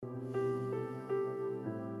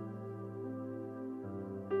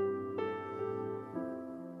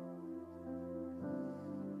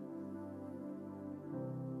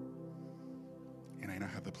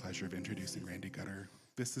the pleasure of introducing Randy Gutter.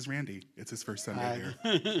 This is Randy. It's his first Sunday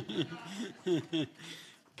Hi. here.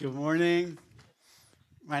 Good morning.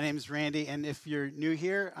 My name is Randy, and if you're new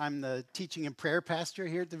here, I'm the teaching and prayer pastor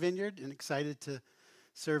here at the Vineyard and excited to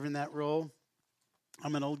serve in that role.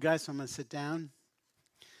 I'm an old guy, so I'm going to sit down.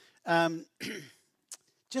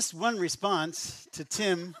 Just one response to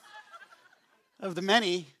Tim of the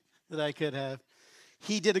many that I could have.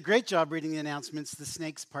 He did a great job reading the announcements. The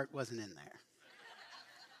snakes part wasn't in there,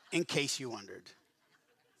 in case you wondered.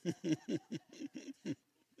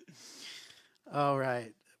 All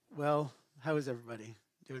right. Well, how is everybody?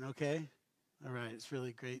 Doing okay? All right. It's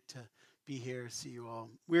really great to be here, see you all.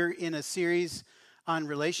 We're in a series on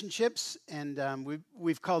relationships, and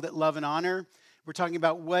we've called it Love and Honor. We're talking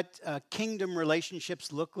about what kingdom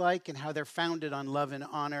relationships look like and how they're founded on love and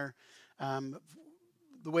honor.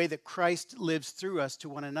 The way that Christ lives through us to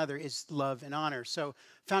one another is love and honor. So,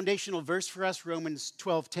 foundational verse for us, Romans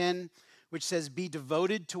 12:10, which says, "Be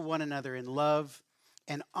devoted to one another in love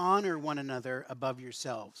and honor one another above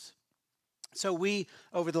yourselves." So we,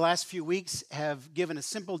 over the last few weeks, have given a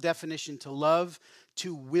simple definition to love: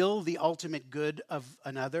 to will the ultimate good of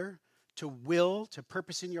another, to will, to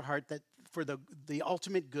purpose in your heart that for the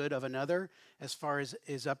ultimate good of another as far as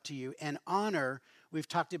is up to you. And honor, we've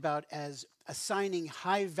talked about as assigning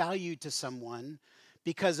high value to someone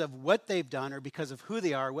because of what they've done or because of who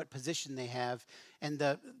they are, what position they have. And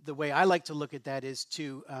the way I like to look at that is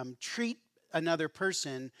to treat another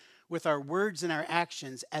person with our words and our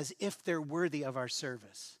actions as if they're worthy of our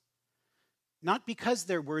service. Not because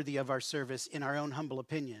they're worthy of our service in our own humble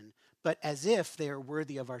opinion, but as if they are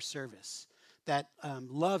worthy of our service. That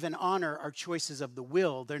love and honor are choices of the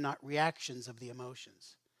will. They're not reactions of the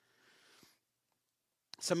emotions.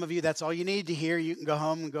 Some of you, that's all you need to hear. You can go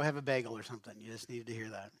home and go have a bagel or something. You just needed to hear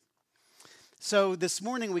that. So this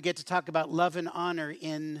morning we get to talk about love and honor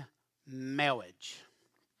in marriage.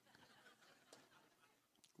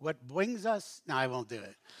 What brings us? No, I won't do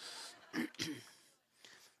it.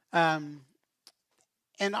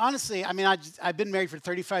 And honestly, I mean, I've been married for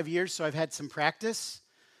 35 years, so I've had some practice.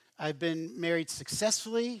 I've been married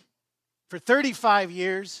successfully for 35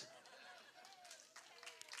 years.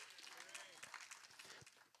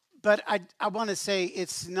 But I want to say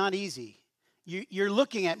it's not easy. You're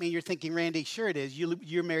looking at me, you're thinking, Randy, sure it is.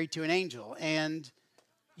 You're married to an angel, and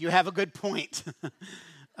you have a good point.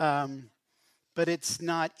 But it's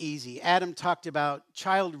not easy. Adam talked about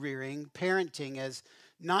child rearing, parenting as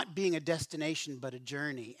not being a destination but a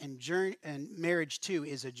journey. And marriage, too,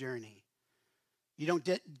 is a journey. You don't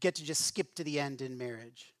get to just skip to the end in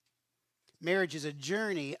marriage. Marriage is a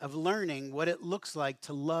journey of learning what it looks like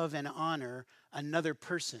to love and honor another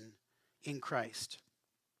person in Christ.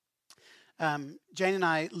 Jane and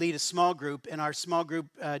I lead a small group, and our small group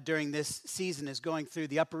during this season is going through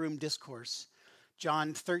the Upper Room Discourse.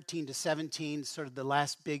 John 13 to 17, sort of the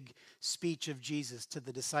last big speech of Jesus to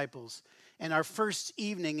the disciples. And our first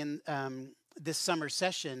evening in this summer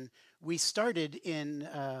session, we started in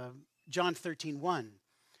John 13:1,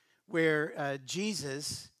 where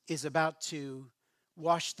Jesus is about to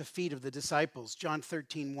wash the feet of the disciples. John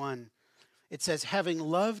 13:1, it says, "Having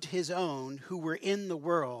loved his own who were in the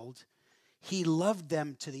world, he loved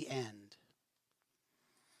them to the end."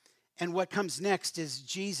 And what comes next is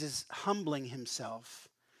Jesus humbling himself,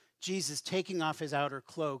 Jesus taking off his outer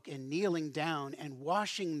cloak and kneeling down and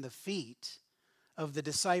washing the feet of the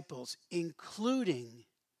disciples, including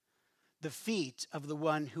the feet of the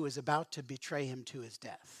one who is about to betray him to his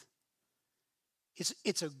death.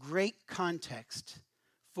 It's a great context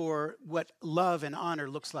for what love and honor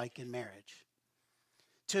looks like in marriage.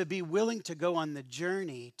 To be willing to go on the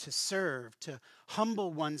journey to serve, to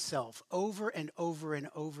humble oneself over and over and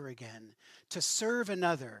over again, to serve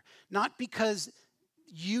another, not because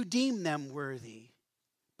you deem them worthy,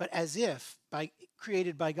 but as if,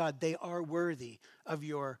 created by God, they are worthy of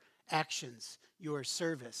your actions, your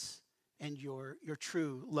service, and your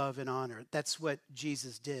true love and honor. That's what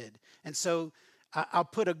Jesus did. And so I'll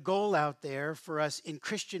put a goal out there for us in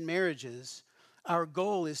Christian marriages. Our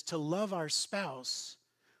goal is to love our spouse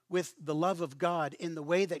with the love of God in the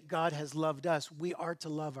way that God has loved us. We are to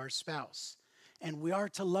love our spouse, and we are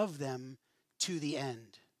to love them to the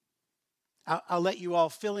end. I'll let you all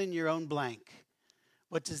fill in your own blank.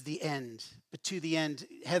 What does the end? But to the end,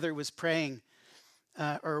 Heather was praying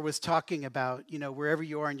or was talking about, wherever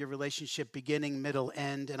you are in your relationship, beginning, middle,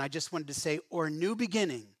 end. And I just wanted to say, or new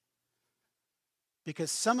beginning.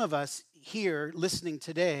 Because some of us here listening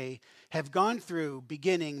today have gone through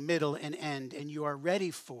beginning, middle, and end, and you are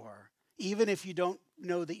ready for, even if you don't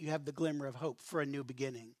know that you have the glimmer of hope, for a new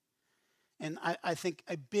beginning. And I think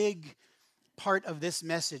a big part of this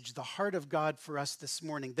message, the heart of God for us this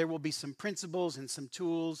morning. There will be some principles and some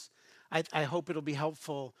tools. I hope it'll be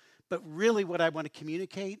helpful. But really what I want to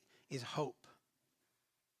communicate is hope.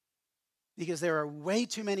 Because there are way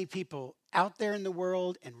too many people out there in the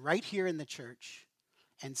world and right here in the church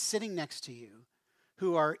and sitting next to you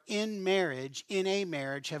who are in marriage, in a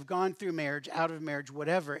marriage, have gone through marriage, out of marriage,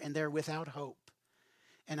 whatever, and they're without hope.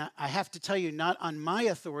 And I have to tell you, not on my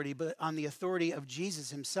authority, but on the authority of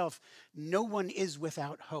Jesus himself, no one is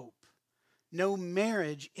without hope. No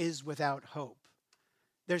marriage is without hope.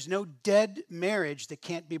 There's no dead marriage that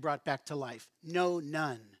can't be brought back to life. No,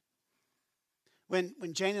 none. When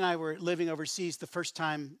Jane and I were living overseas the first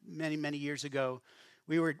time many, many years ago,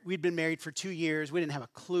 we'd been married for 2 years. We didn't have a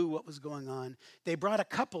clue what was going on. They brought a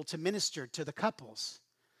couple to minister to the couples.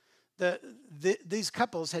 These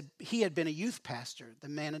couples, he had been a youth pastor. The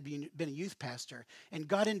man had been a youth pastor and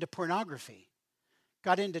got into pornography,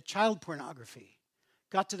 got into child pornography,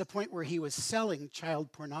 got to the point where he was selling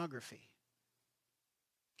child pornography.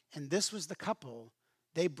 And this was the couple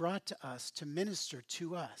they brought to us to minister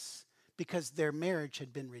to us because their marriage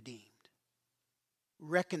had been redeemed,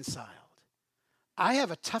 reconciled. I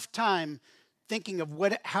have a tough time thinking of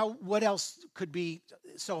what else could be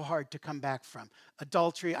so hard to come back from.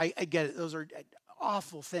 Adultery, I get it. Those are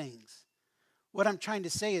awful things. What I'm trying to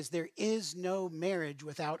say is there is no marriage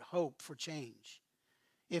without hope for change.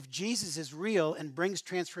 If Jesus is real and brings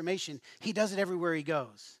transformation, he does it everywhere he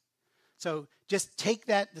goes. So just take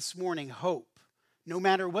that this morning, hope. No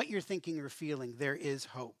matter what you're thinking or feeling, there is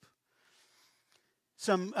hope.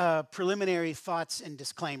 Some preliminary thoughts and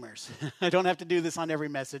disclaimers. I don't have to do this on every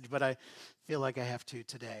message, but I feel like I have to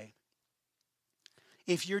today.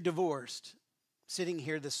 If you're divorced, sitting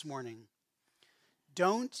here this morning,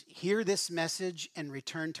 don't hear this message and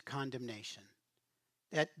return to condemnation.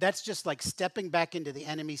 That's just like stepping back into the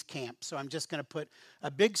enemy's camp. So I'm just going to put a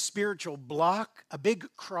big spiritual block, a big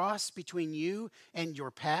cross between you and your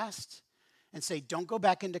past and say, don't go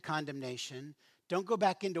back into condemnation. Don't go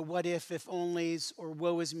back into what if onlys, or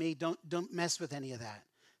woe is me. Don't mess with any of that.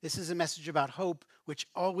 This is a message about hope, which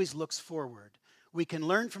always looks forward. We can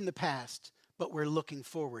learn from the past, but we're looking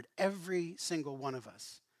forward, every single one of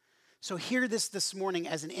us. So hear this morning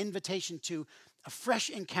as an invitation to a fresh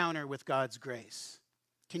encounter with God's grace.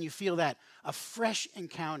 Can you feel that? A fresh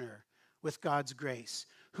encounter with God's grace,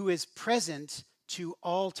 who is present to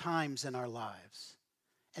all times in our lives,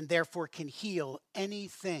 and therefore can heal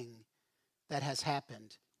anything that has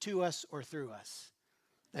happened to us or through us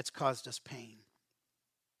that's caused us pain.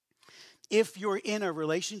 If you're in a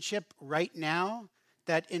relationship right now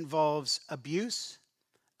that involves abuse,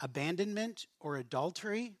 abandonment, or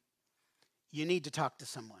adultery, you need to talk to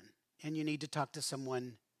someone, and you need to talk to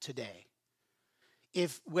someone today.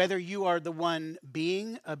 If whether you are the one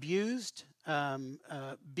being abused,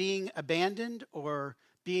 being abandoned, or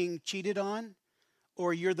being cheated on,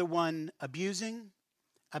 or you're the one abusing,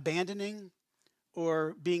 abandoning,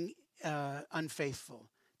 or being unfaithful,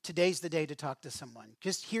 today's the day to talk to someone.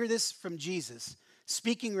 Just hear this from Jesus,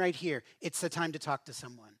 speaking right here. It's the time to talk to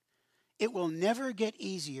someone. It will never get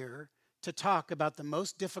easier to talk about the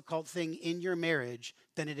most difficult thing in your marriage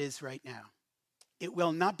than it is right now. It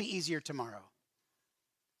will not be easier tomorrow.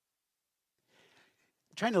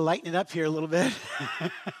 I'm trying to lighten it up here a little bit,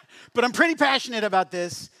 but I'm pretty passionate about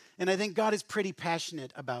this, and I think God is pretty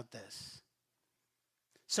passionate about this.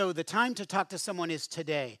 So the time to talk to someone is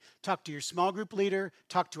today. Talk to your small group leader,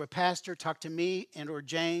 talk to a pastor, talk to me and or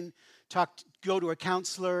Jane, go to a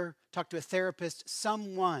counselor, talk to a therapist,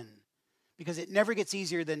 someone. Because it never gets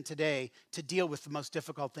easier than today to deal with the most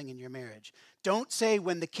difficult thing in your marriage. Don't say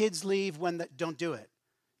when the kids leave, don't do it.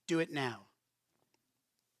 Do it now.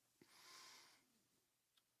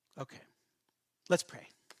 Okay, let's pray.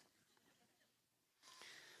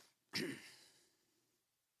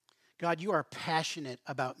 God, you are passionate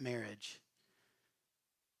about marriage.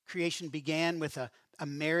 Creation began with a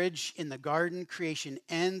marriage in the garden. Creation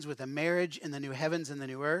ends with a marriage in the new heavens and the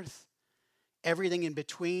new earth. Everything in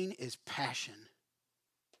between is passion.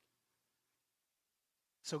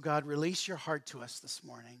 So God, release your heart to us this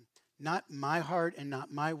morning. Not my heart and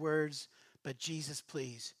not my words, but Jesus,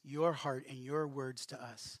 please, your heart and your words to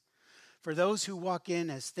us. For those who walk in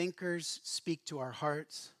as thinkers, speak to our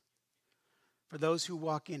hearts. For those who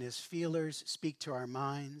walk in as feelers, speak to our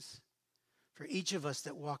minds. For each of us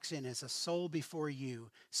that walks in as a soul before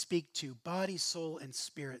you, speak to body, soul, and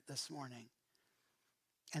spirit this morning.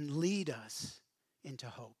 And lead us into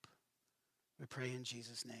hope. We pray in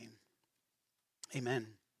Jesus' name. Amen.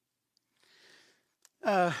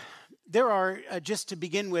 There are, just to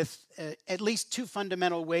begin with, at least two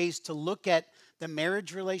fundamental ways to look at the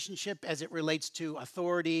marriage relationship as it relates to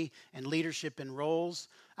authority and leadership and roles.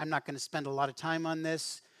 I'm not going to spend a lot of time on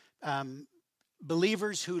this.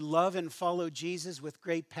 Believers who love and follow Jesus with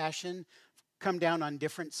great passion come down on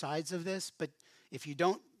different sides of this, but if you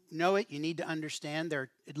don't know it, you need to understand there are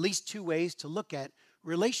at least two ways to look at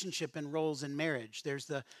relationship and roles in marriage. There's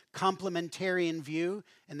the complementarian view,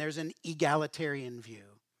 and there's an egalitarian view.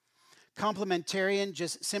 Complementarian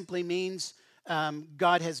just simply means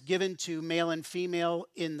God has given to male and female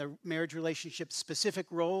in the marriage relationship specific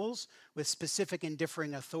roles with specific and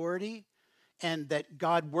differing authority, and that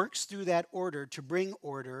God works through that order to bring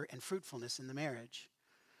order and fruitfulness in the marriage.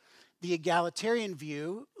 The egalitarian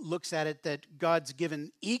view looks at it that God's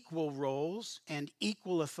given equal roles and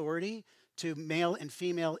equal authority to male and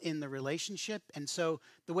female in the relationship. And so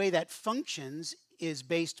the way that functions is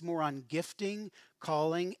based more on gifting,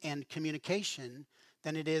 calling, and communication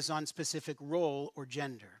than it is on specific role or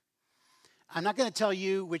gender. I'm not going to tell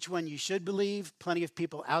you which one you should believe. Plenty of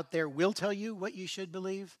people out there will tell you what you should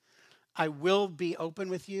believe. I will be open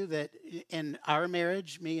with you that in our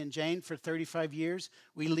marriage, me and Jane, for 35 years,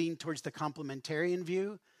 we lean towards the complementarian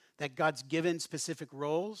view, that God's given specific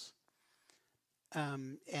roles.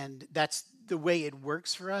 And that's the way it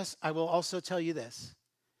works for us. I will also tell you this.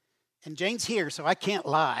 And Jane's here, so I can't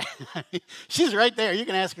lie. She's right there. You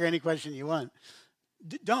can ask her any question you want.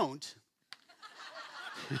 Don't.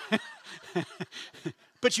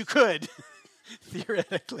 But you could,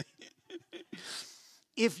 theoretically.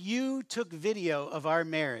 If you took video of our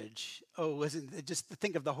marriage, just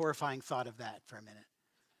think of the horrifying thought of that for a minute.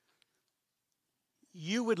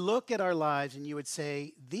 You would look at our lives and you would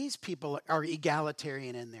say, these people are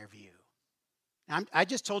egalitarian in their view. I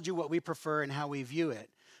just told you what we prefer and how we view it.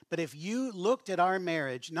 But if you looked at our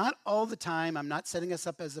marriage, not all the time, I'm not setting us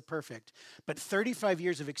up as the perfect, but 35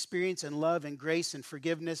 years of experience and love and grace and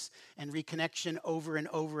forgiveness and reconnection over and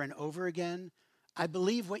over and over again, I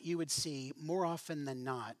believe what you would see more often than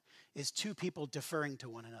not is two people deferring to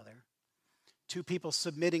one another, two people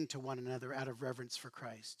submitting to one another out of reverence for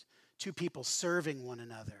Christ, two people serving one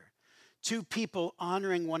another, two people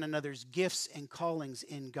honoring one another's gifts and callings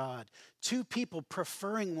in God, two people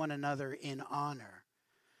preferring one another in honor.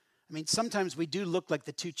 I mean, sometimes we do look like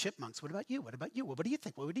the two chipmunks. What about you? What about you? Well, what do you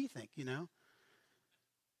think? What do you think? You know?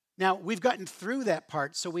 Now, we've gotten through that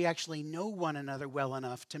part, so we actually know one another well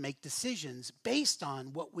enough to make decisions based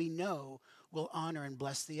on what we know will honor and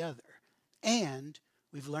bless the other. And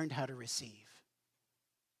we've learned how to receive.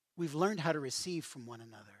 We've learned how to receive from one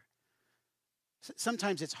another.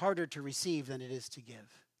 Sometimes it's harder to receive than it is to give.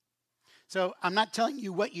 So I'm not telling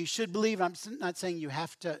you what you should believe. I'm not saying you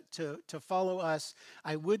have to follow us.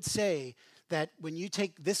 I would say that when you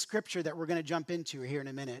take this scripture that we're going to jump into here in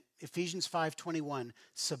a minute, Ephesians 5:21,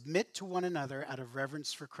 submit to one another out of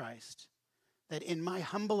reverence for Christ. That in my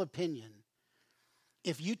humble opinion,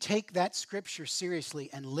 if you take that scripture seriously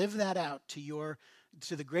and live that out to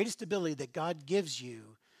the greatest ability that God gives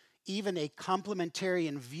you, even a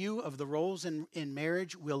complementarian view of the roles in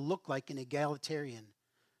marriage will look like an egalitarian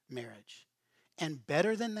marriage. And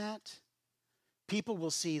better than that, people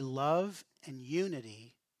will see love and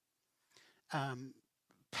unity,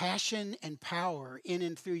 passion and power in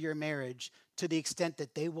and through your marriage to the extent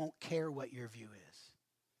that they won't care what your view is.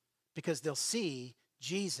 Because they'll see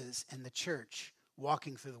Jesus and the church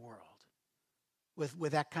walking through the world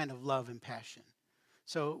with that kind of love and passion.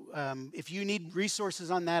 So if you need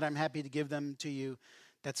resources on that, I'm happy to give them to you.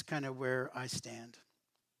 That's kind of where I stand.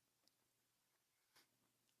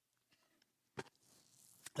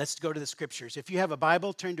 Let's go to the scriptures. If you have a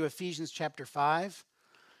Bible, turn to Ephesians chapter 5.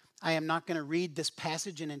 I am not going to read this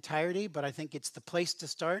passage in entirety, but I think it's the place to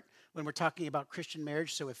start when we're talking about Christian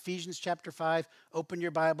marriage. So Ephesians chapter 5, open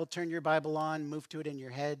your Bible, turn your Bible on, move to it in your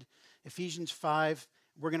head. Ephesians 5,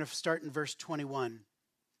 we're going to start in verse 21.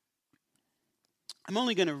 I'm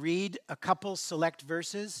only going to read a couple select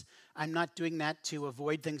verses. I'm not doing that to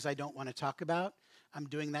avoid things I don't want to talk about. I'm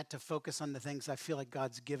doing that to focus on the things I feel like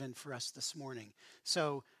God's given for us this morning.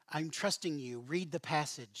 So I'm trusting you. Read the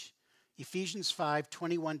passage. Ephesians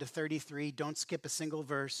 5:21-33. Don't skip a single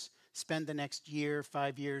verse. Spend the next year,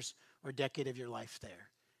 5 years, or decade of your life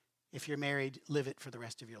there. If you're married, live it for the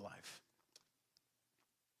rest of your life.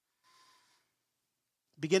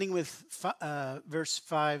 Beginning with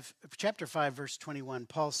chapter 5, verse 21,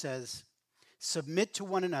 Paul says, submit to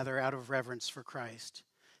one another out of reverence for Christ.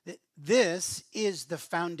 This is the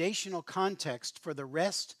foundational context for the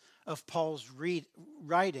rest of Paul's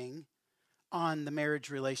writing on the marriage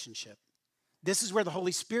relationship. This is where the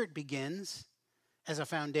Holy Spirit begins, as a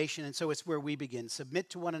foundation, and so it's where we begin. Submit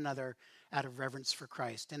to one another out of reverence for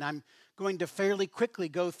Christ. And I'm going to fairly quickly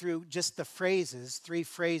go through just the phrases, 3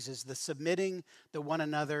 phrases, the submitting, the one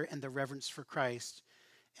another, and the reverence for Christ,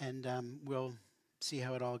 and we'll see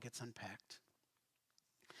how it all gets unpacked.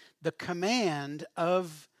 The command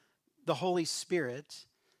of the Holy Spirit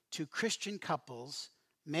to Christian couples,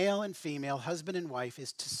 male and female, husband and wife,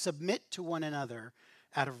 is to submit to one another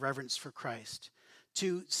out of reverence for Christ,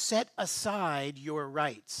 to set aside your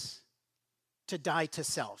rights, to die to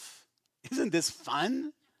self. Isn't this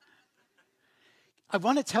fun? I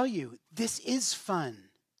want to tell you, this is fun.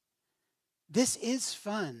 This is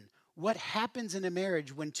fun. What happens in a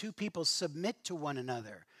marriage when 2 people submit to one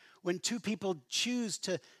another, when 2 people choose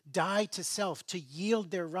to die to self, to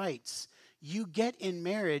yield their rights, you get in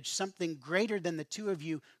marriage something greater than the 2 of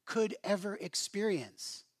you could ever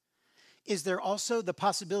experience. Is there also the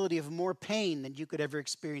possibility of more pain than you could ever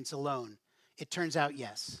experience alone? It turns out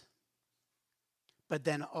yes. But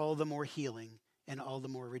then all the more healing and all the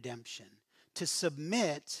more redemption. To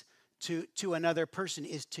submit to another person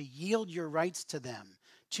is to yield your rights to them,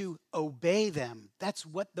 to obey them. That's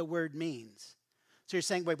what the word means. So you're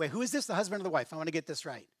saying, wait, who is this, the husband or the wife? I want to get this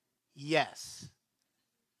right. Yes.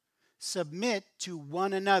 Submit to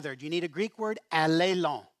one another. Do you need a Greek word?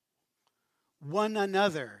 Allelon. One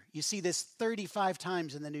another. You see this 35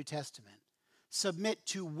 times in the New Testament. Submit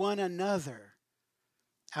to one another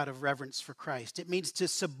out of reverence for Christ. It means to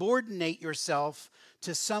subordinate yourself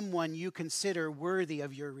to someone you consider worthy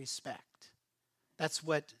of your respect. That's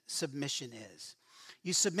what submission is.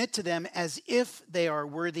 You submit to them as if they are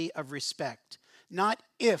worthy of respect, not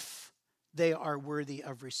if they are worthy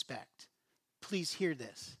of respect. Please hear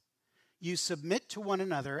this. You submit to one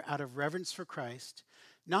another out of reverence for Christ,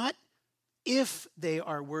 not if they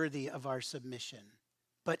are worthy of our submission,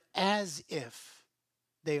 but as if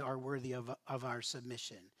they are worthy of our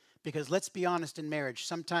submission. Because let's be honest, in marriage,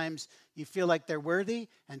 sometimes you feel like they're worthy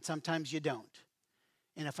and sometimes you don't.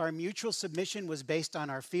 And if our mutual submission was based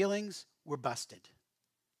on our feelings, we're busted.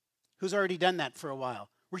 Who's already done that for a while?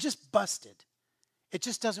 We're just busted. It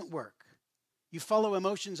just doesn't work. You follow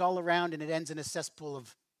emotions all around and it ends in a cesspool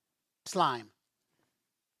of slime.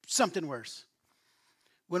 Something worse.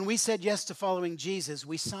 When we said yes to following Jesus,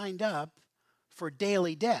 we signed up for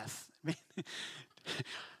daily death. I mean,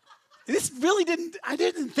 I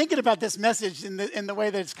didn't think about this message in the way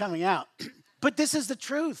that it's coming out. But this is the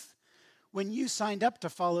truth. When you signed up to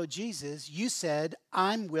follow Jesus, you said,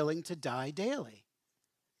 I'm willing to die daily.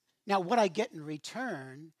 Now, what I get in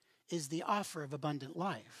return is the offer of abundant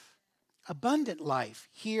life. Abundant life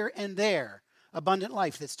here and there. Abundant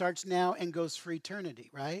life that starts now and goes for eternity,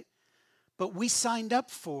 right? But we signed up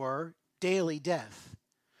for daily death.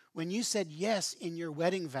 When you said yes in your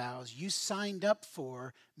wedding vows, you signed up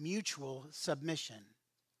for mutual submission.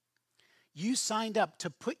 You signed up to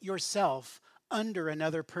put yourself under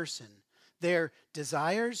another person. Their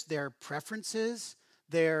desires, their preferences,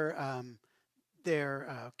 their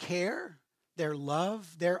care, their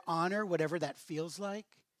love, their honor, whatever that feels like.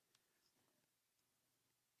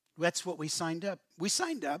 That's what we signed up. We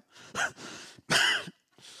signed up.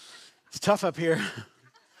 It's tough up here.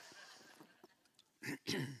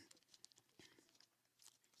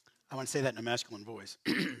 I want to say that in a masculine voice.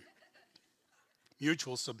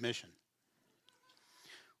 Mutual submission.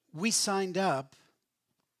 We signed up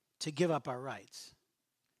to give up our rights,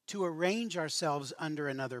 to arrange ourselves under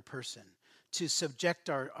another person, to subject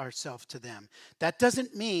ourselves to them. That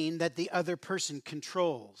doesn't mean that the other person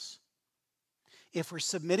controls. If we're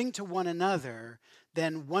submitting to one another,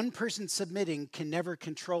 then one person submitting can never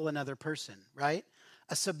control another person, right?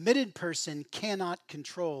 A submitted person cannot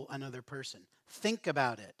control another person. Think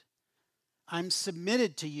about it. I'm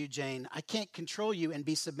submitted to you, Jane. I can't control you and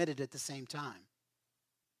be submitted at the same time.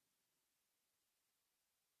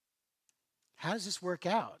 How does this work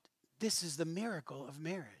out? This is the miracle of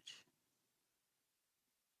marriage.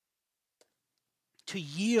 To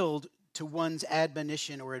yield to one's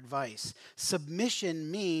admonition or advice.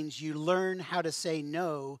 Submission means you learn how to say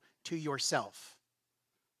no to yourself.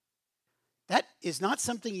 That is not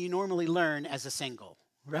something you normally learn as a single,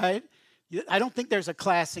 right? I don't think there's a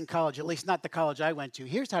class in college, at least not the college I went to.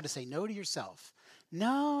 Here's how to say no to yourself.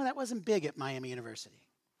 No, that wasn't big at Miami University.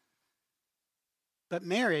 But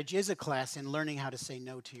marriage is a class in learning how to say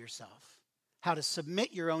no to yourself, how to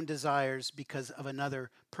submit your own desires because of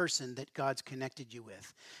another person that God's connected you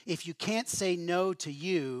with. If you can't say no to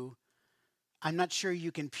you, I'm not sure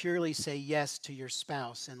you can purely say yes to your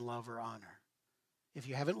spouse in love or honor. If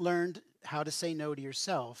you haven't learned how to say no to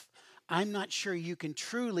yourself, I'm not sure you can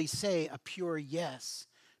truly say a pure yes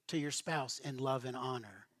to your spouse in love and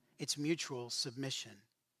honor It's mutual submission.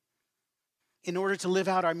 In order to live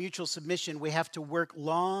out our mutual submission, we have to work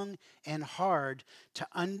long and hard to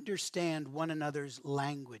understand one another's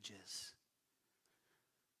languages.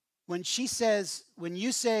 When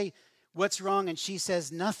you say, what's wrong, and she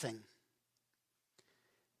says nothing,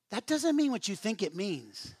 that doesn't mean what you think it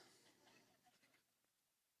means.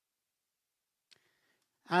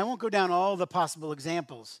 I won't go down all the possible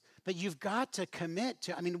examples, but you've got to commit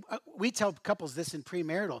to, we tell couples this in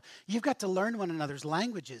premarital. You've got to learn one another's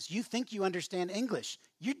languages. You think you understand English.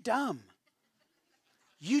 You're dumb.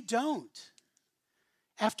 You don't.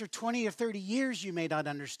 After 20 or 30 years, you may not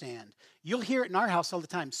understand. You'll hear it in our house all the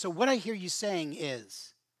time. So what I hear you saying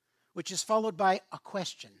is, which is followed by a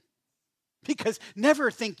question. Because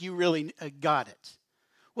never think you really got it.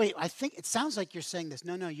 Wait, I think it sounds like you're saying this.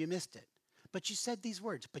 No, you missed it. But you said these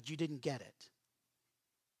words, but you didn't get it.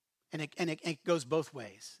 And it goes both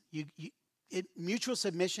ways. Mutual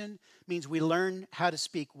submission means we learn how to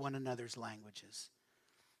speak one another's languages.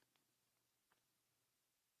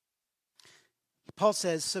 Paul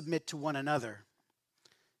says, submit to one another,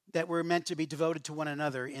 that we're meant to be devoted to one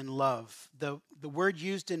another in love. The word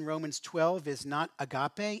used in Romans 12 is not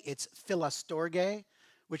agape, it's philostorge,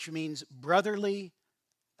 which means brotherly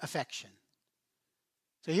affection.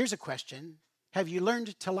 So here's a question. Have you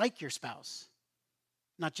learned to like your spouse?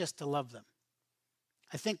 Not just to love them.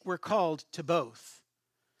 I think we're called to both.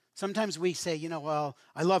 Sometimes we say, well,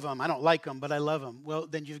 I love them. I don't like them, but I love them. Well,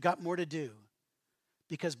 then you've got more to do.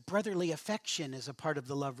 Because brotherly affection is a part of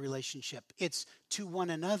the love relationship. It's to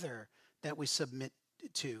one another that we submit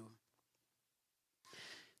to.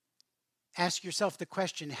 Ask yourself the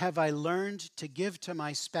question, have I learned to give to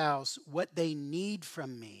my spouse what they need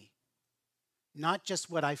from me? Not just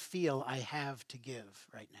what I feel I have to give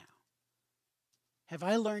right now. Have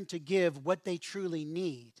I learned to give what they truly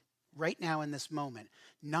need right now in this moment,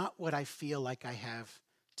 not what I feel like I have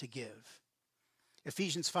to give?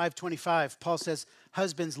 Ephesians 5:25, Paul says,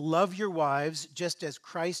 husbands, love your wives just as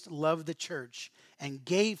Christ loved the church and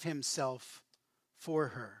gave himself for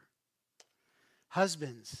her.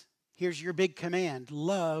 Husbands, here's your big command,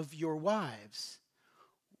 love your wives.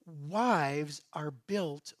 Wives are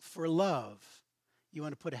built for love. You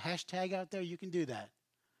want to put a hashtag out there? You can do that.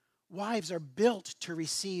 Wives are built to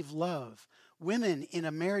receive love. Women in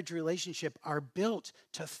a marriage relationship are built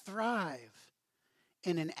to thrive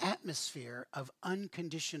in an atmosphere of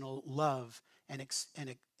unconditional love and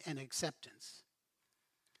acceptance.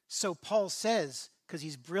 So Paul says, because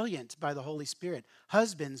he's brilliant by the Holy Spirit,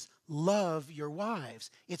 husbands, love your wives.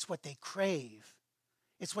 It's what they crave.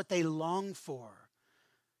 It's what they long for.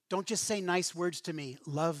 Don't just say nice words to me,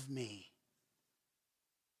 love me.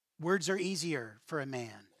 Words are easier for a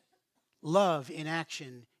man. Love in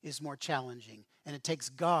action is more challenging, and it takes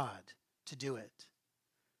God to do it.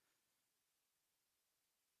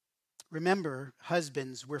 Remember,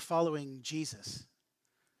 husbands, we're following Jesus,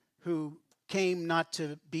 who came not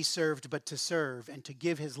to be served, but to serve, and to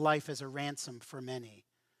give his life as a ransom for many.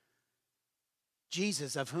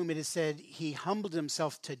 Jesus, of whom it is said, he humbled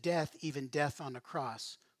himself to death, even death on a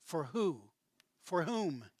cross. For who? For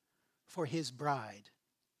whom? For his bride.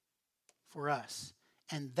 For us.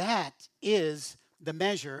 And that is the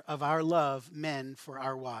measure of our love, men, for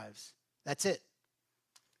our wives. That's it.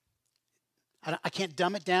 I can't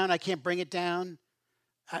dumb it down. I can't bring it down.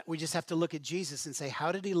 We just have to look at Jesus and say,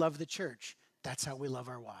 how did he love the church? That's how we love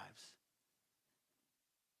our wives.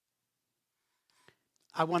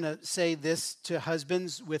 I want to say this to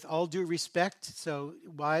husbands with all due respect. So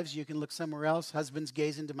wives, you can look somewhere else. Husbands,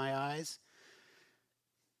 gaze into my eyes.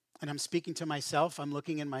 And I'm speaking to myself. I'm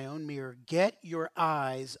looking in my own mirror. Get your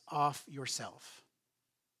eyes off yourself.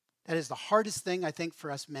 That is the hardest thing, I think,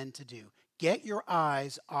 for us men to do. Get your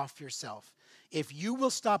eyes off yourself. If you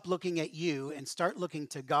will stop looking at you and start looking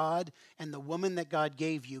to God and the woman that God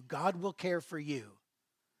gave you, God will care for you.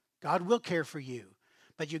 God will care for you.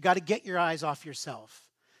 But you've got to get your eyes off yourself.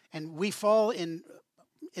 And we fall in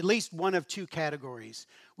at least one of two categories.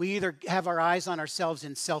 We either have our eyes on ourselves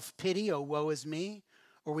in self-pity, oh, woe is me,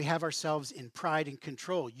 or we have ourselves in pride and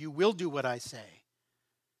control. You will do what I say.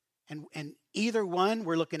 And either one,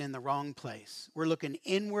 we're looking in the wrong place. We're looking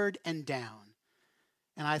inward and down.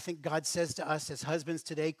 And I think God says to us as husbands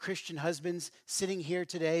today, Christian husbands sitting here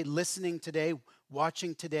today, listening today,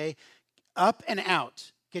 watching today, up and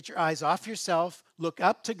out. Get your eyes off yourself, look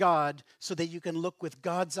up to God so that you can look with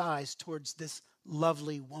God's eyes towards this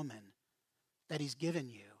lovely woman that he's given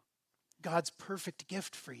you. God's perfect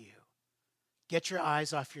gift for you. Get your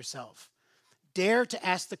eyes off yourself. Dare to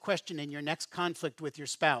ask the question in your next conflict with your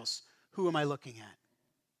spouse, who am I looking at?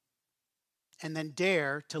 And then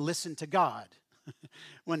dare to listen to God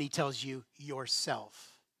when he tells you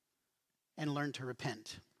yourself, and learn to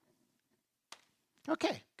repent.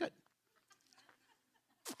 Okay, good.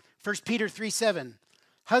 1 Peter 3:7,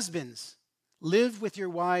 husbands, live with your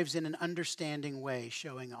wives in an understanding way,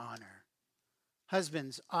 showing honor.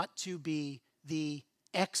 Husbands ought to be the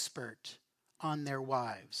expert on their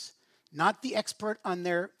wives, not the expert on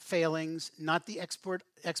their failings, not the expert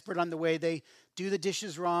on the way they do the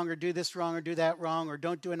dishes wrong or do this wrong or do that wrong or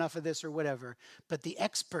don't do enough of this or whatever, but the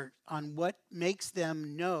expert on what makes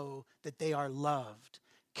them know that they are loved,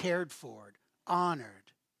 cared for,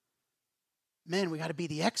 honored. Men, we got to be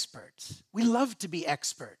the experts. We love to be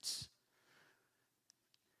experts.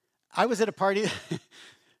 I was at a party.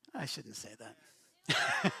 I shouldn't say that.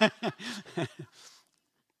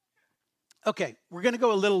 Okay, we're going to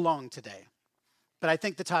go a little long today, but I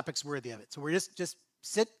think the topic's worthy of it. So we're just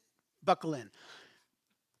sit, buckle in.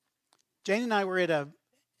 Jane and I were at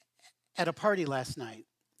a party last night.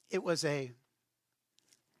 It was a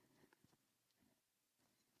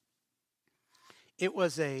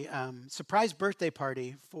surprise birthday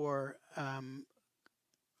party for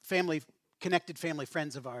connected family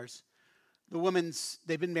friends of ours.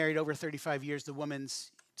 They've been married over 35 years. The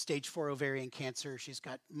woman's stage 4 ovarian cancer. She's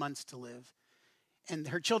got months to live. And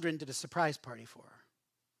her children did a surprise party for her.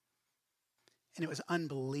 And it was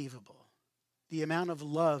unbelievable. The amount of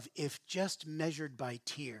love, if just measured by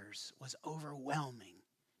tears, was overwhelming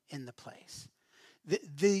in the place.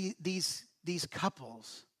 These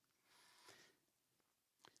couples,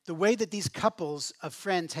 the way that these couples of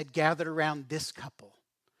friends had gathered around this couple,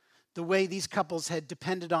 the way these couples had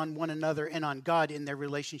depended on one another and on God in their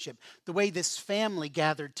relationship, the way this family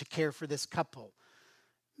gathered to care for this couple.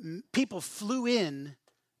 People flew in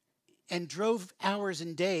and drove hours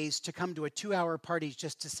and days to come to a 2-hour party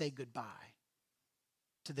just to say goodbye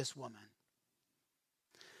to this woman.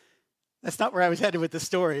 That's not where I was headed with the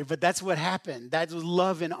story, but that's what happened. That was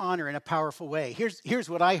love and honor in a powerful way. Here's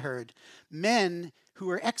what I heard. Men who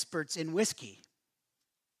are experts in whiskey.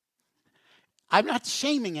 I'm not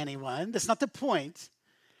shaming anyone. That's not the point.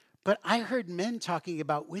 But I heard men talking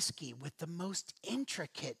about whiskey with the most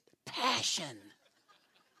intricate passion.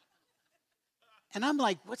 And I'm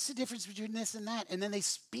like, what's the difference between this and that? And then they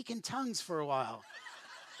speak in tongues for a while.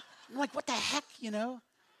 I'm like, what the heck,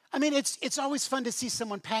 I mean, it's always fun to see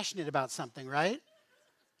someone passionate about something, right?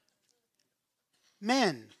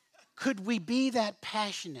 Men, could we be that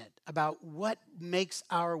passionate about what makes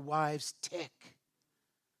our wives tick?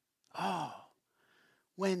 Oh,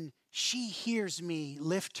 when she hears me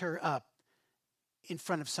lift her up in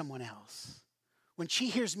front of someone else, when she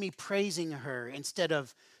hears me praising her instead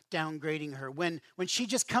of downgrading her, when she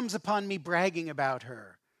just comes upon me bragging about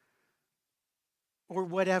her or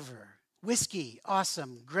whatever. Whiskey,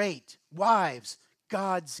 awesome, great. Wives,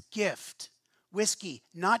 God's gift. Whiskey,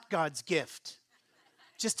 not God's gift.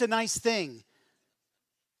 Just a nice thing.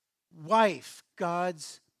 Wife,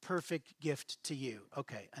 God's perfect gift to you.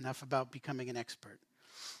 Okay, enough about becoming an expert.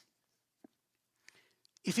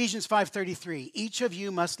 Ephesians 5:33, each of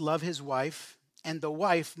you must love his wife, and the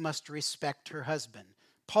wife must respect her husband.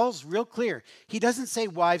 Paul's real clear. He doesn't say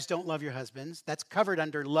wives don't love your husbands. That's covered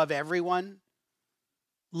under love everyone.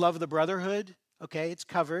 Love the brotherhood. Okay, it's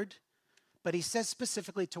covered. But he says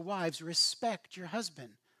specifically to wives, respect your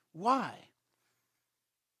husband. Why?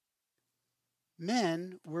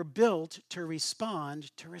 Men were built to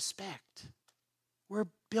respond to respect. We're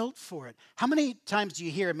built for it. How many times do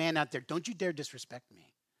you hear a man out there, don't you dare disrespect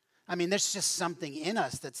me? I mean, there's just something in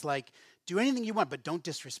us that's like, do anything you want, but don't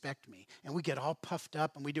disrespect me. And we get all puffed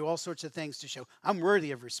up and we do all sorts of things to show, I'm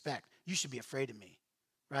worthy of respect. You should be afraid of me,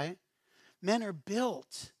 right? Men are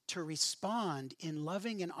built to respond in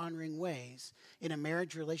loving and honoring ways in a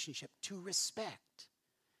marriage relationship, to respect.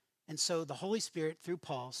 And so the Holy Spirit, through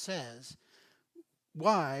Paul, says,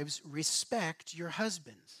 wives, respect your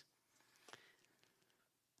husbands.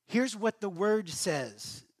 Here's what the word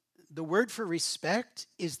says. The word for respect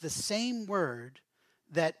is the same word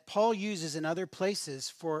that Paul uses in other places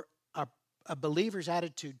for a believer's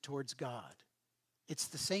attitude towards God. It's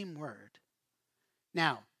the same word.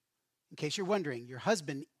 Now, in case you're wondering, your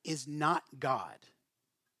husband is not God.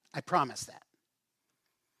 I promise that.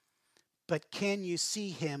 But can you see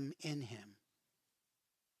him in him?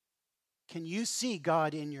 Can you see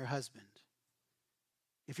God in your husband?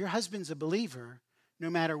 If your husband's a believer, no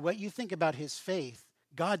matter what you think about his faith,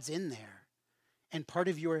 God's in there. And part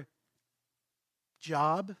of your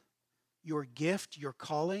job, your gift, your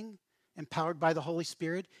calling, empowered by the Holy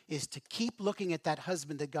Spirit, is to keep looking at that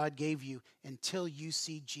husband that God gave you until you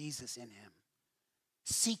see Jesus in him.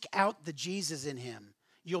 Seek out the Jesus in him.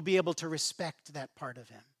 You'll be able to respect that part of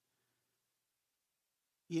him.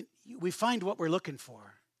 we find what we're looking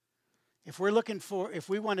for. If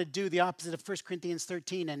we want to do the opposite of 1 Corinthians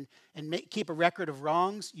 13 and keep a record of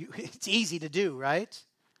wrongs, it's easy to do, right?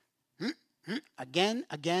 Again.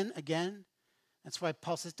 That's why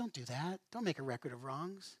Paul says, don't do that. Don't make a record of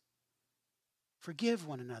wrongs. Forgive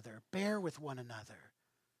one another. Bear with one another.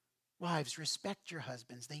 Wives, respect your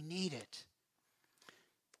husbands. They need it.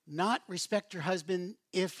 Not respect your husband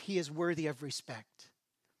if he is worthy of respect,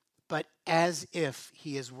 but as if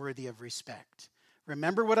he is worthy of respect.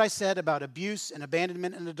 Remember what I said about abuse and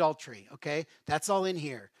abandonment and adultery, okay? That's all in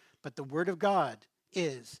here. But the word of God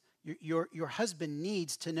is your husband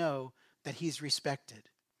needs to know that he's respected.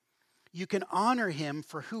 You can honor him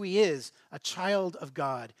for who he is, a child of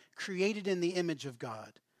God, created in the image of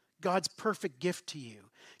God, God's perfect gift to you.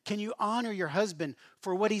 Can you honor your husband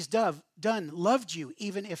for what he's done, loved you,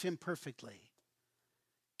 even if imperfectly?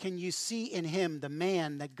 Can you see in him the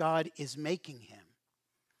man that God is making him?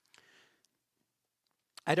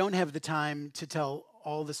 I don't have the time to tell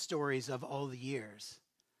all the stories of all the years,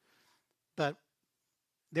 but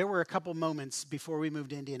there were a couple moments before we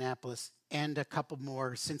moved to Indianapolis and a couple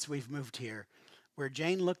more since we've moved here where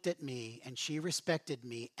Jane looked at me and she respected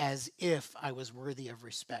me as if I was worthy of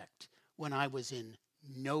respect when I was in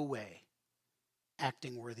no way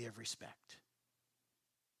acting worthy of respect.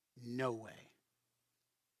 No way.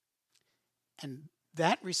 And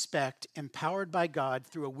that respect, empowered by God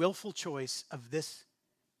through a willful choice of this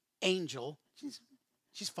angel,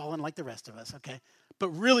 she's fallen like the rest of us, okay, but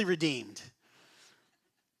really redeemed.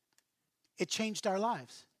 It changed our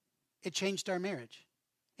lives. It changed our marriage.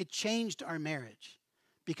 It changed our marriage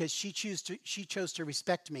because she chose to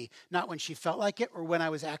respect me, not when she felt like it or when I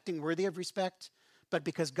was acting worthy of respect, but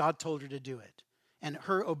because God told her to do it. And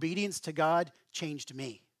her obedience to God changed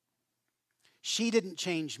me. She didn't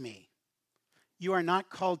change me. You are not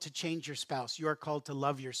called to change your spouse. You are called to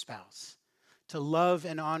love your spouse, to love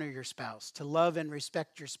and honor your spouse, to love and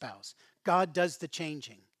respect your spouse. God does the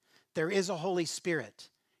changing. There is a Holy Spirit.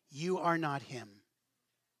 You are not him.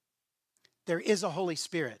 There is a Holy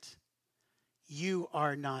Spirit. You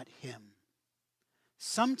are not him.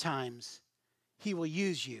 Sometimes he will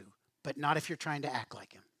use you, but not if you're trying to act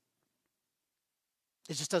like him.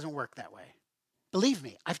 It just doesn't work that way. Believe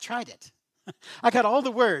me, I've tried it. I got all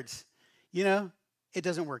the words. It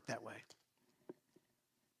doesn't work that way.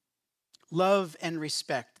 Love and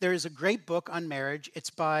respect. There is a great book on marriage. It's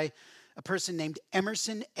by a person named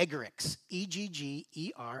Emerson Eggerichs, Eggerichs,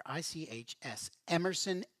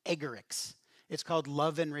 Emerson Eggerichs. It's called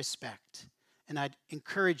Love and Respect. And I'd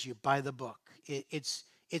encourage you, buy the book.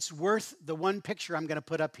 It's worth the one picture I'm going to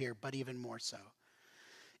put up here, but even more so.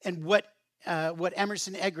 And what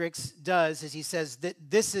Emerson Eggerichs does is he says that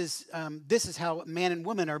this is how man and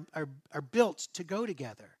woman are built to go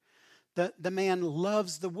together. The man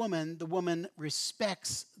loves the woman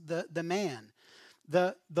respects the man.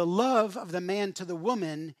 The love of the man to the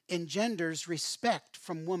woman engenders respect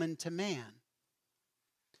from woman to man.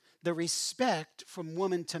 The respect from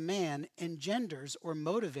woman to man engenders or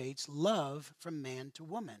motivates love from man to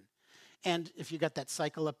woman. And if you got that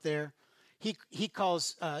cycle up there, he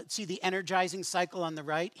calls, see the energizing cycle on the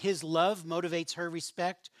right? His love motivates her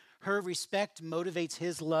respect motivates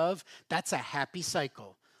his love. That's a happy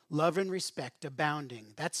cycle. Love and respect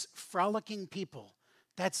abounding. That's frolicking people.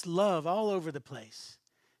 That's love all over the place.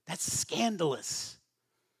 That's scandalous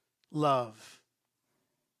love.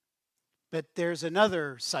 But there's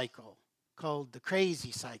another cycle called the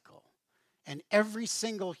crazy cycle. And every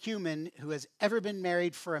single human who has ever been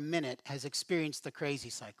married for a minute has experienced the crazy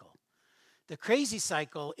cycle. The crazy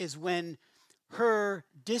cycle is when her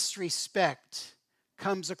disrespect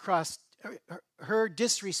comes across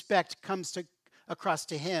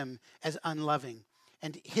to him as unloving,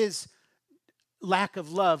 and his lack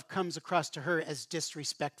of love comes across to her as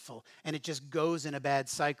disrespectful, and it just goes in a bad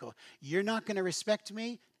cycle. You're not going to respect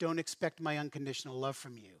me? Don't expect my unconditional love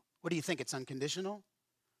from you. What do you think? It's unconditional?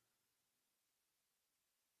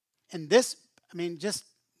 And this, just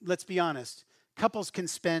let's be honest. Couples can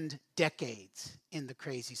spend decades in the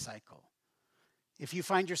crazy cycle. If you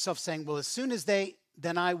find yourself saying, well, as soon as they,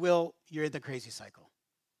 then I will, you're in the crazy cycle.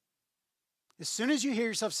 As soon as you hear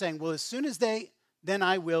yourself saying, well, as soon as they, then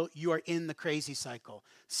I will, you are in the crazy cycle.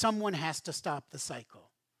 Someone has to stop the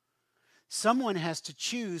cycle. Someone has to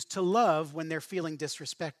choose to love when they're feeling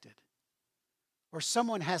disrespected. Or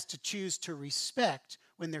someone has to choose to respect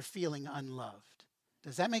when they're feeling unloved.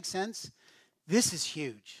 Does that make sense? This is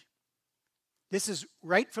huge. This is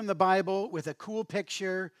right from the Bible with a cool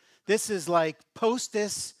picture. This is like, post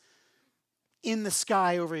this in the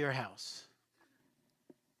sky over your house.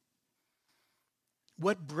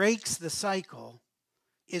 What breaks the cycle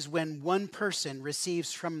is when one person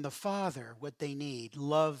receives from the Father what they need,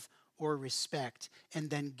 love or respect, and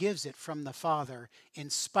then gives it from the Father in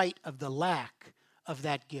spite of the lack of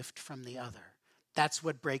that gift from the other. That's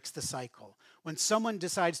what breaks the cycle. When someone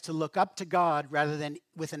decides to look up to God rather than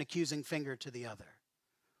with an accusing finger to the other,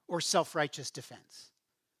 or self-righteous defense,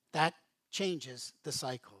 that changes the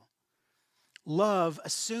cycle. Love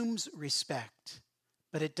assumes respect,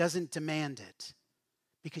 but it doesn't demand it,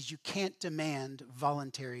 because you can't demand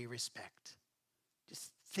voluntary respect.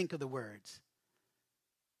 Just think of the words.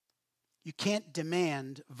 You can't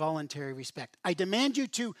demand voluntary respect. I demand you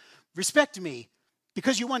to respect me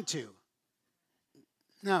because you want to.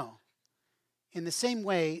 No. In the same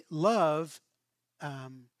way, love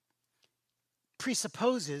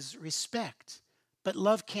presupposes respect, but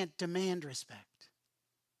love can't demand respect.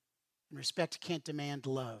 And respect can't demand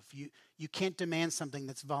love. You can't demand something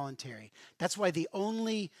that's voluntary. That's why the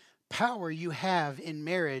only power you have in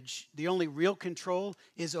marriage, the only real control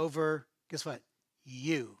is over, guess what?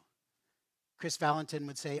 You. Chris Valentin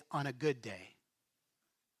would say, on a good day,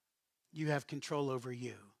 you have control over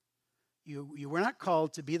you. You were not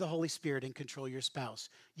called to be the Holy Spirit and control your spouse.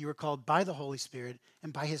 You were called by the Holy Spirit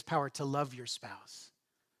and by his power to love your spouse,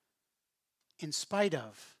 in spite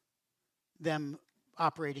of them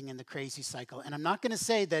operating in the crazy cycle. And I'm not going to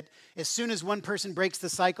say that as soon as one person breaks the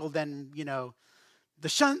cycle, then, the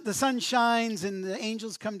sun shines and the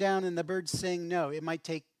angels come down and the birds sing. No, it might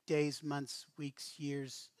take days, months, weeks,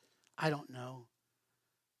 years. I don't know.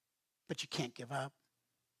 But you can't give up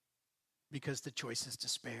because the choice is to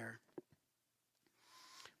spare.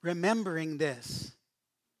 Remembering this,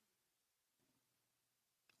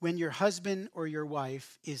 when your husband or your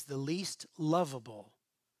wife is the least lovable,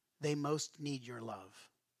 they most need your love.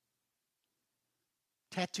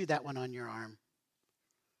 Tattoo that one on your arm.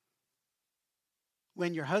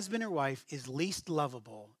 When your husband or wife is least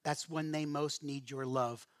lovable, that's when they most need your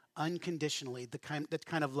love unconditionally, the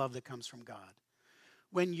kind of love that comes from God.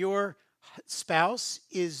 When your spouse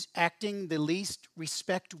is acting the least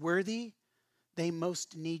respect-worthy, they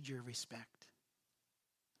most need your respect.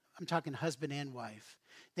 I'm talking husband and wife.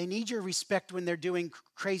 They need your respect when they're doing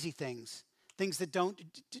crazy things that don't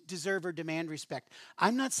deserve or demand respect.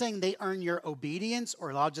 I'm not saying they earn your obedience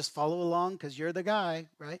or I'll just follow along because you're the guy,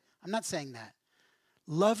 right? I'm not saying that.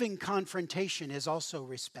 Loving confrontation is also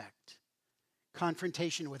respect.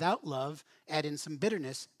 Confrontation without love, add in some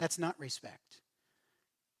bitterness, that's not respect.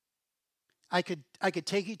 I could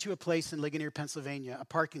take you to a place in Ligonier, Pennsylvania, a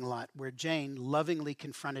parking lot where Jane lovingly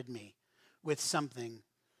confronted me with something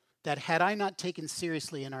that had I not taken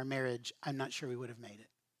seriously in our marriage, I'm not sure we would have made it.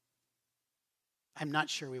 I'm not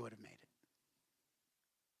sure we would have made it.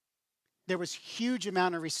 There was huge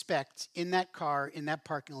amount of respect in that car, in that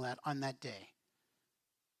parking lot on that day.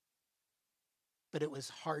 But it was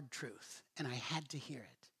hard truth, and I had to hear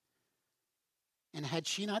it. And had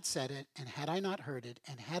she not said it, and had I not heard it,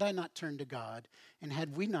 and had I not turned to God, and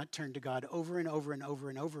had we not turned to God over and over and over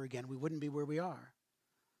and over again, we wouldn't be where we are.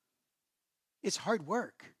 It's hard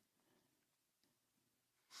work.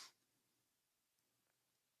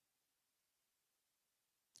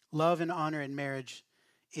 Love and honor in marriage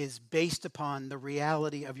is based upon the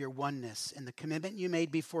reality of your oneness and the commitment you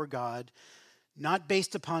made before God, not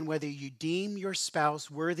based upon whether you deem your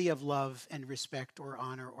spouse worthy of love and respect or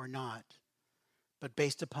honor or not, but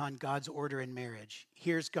based upon God's order in marriage.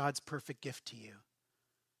 Here's God's perfect gift to you.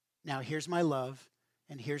 Now here's my love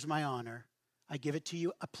and here's my honor. I give it to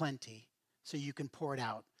you aplenty so you can pour it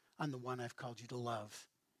out on the one I've called you to love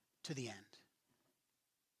to the end.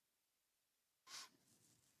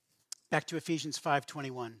 Back to Ephesians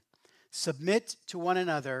 5:21. Submit to one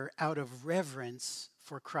another out of reverence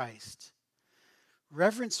for Christ.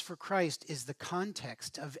 Reverence for Christ is the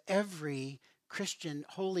context of every Christian,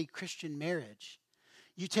 holy Christian marriage.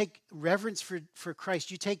 You take reverence for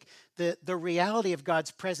Christ, you take the reality of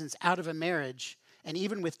God's presence out of a marriage, and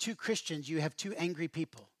even with two Christians, you have two angry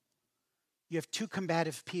people. You have two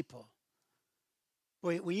combative people.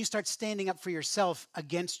 When you start standing up for yourself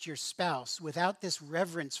against your spouse without this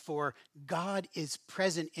reverence for God is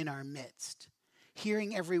present in our midst,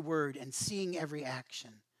 hearing every word and seeing every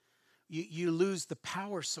action, you lose the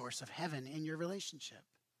power source of heaven in your relationship.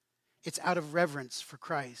 It's out of reverence for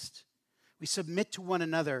Christ. We submit to one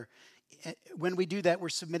another. When we do that, we're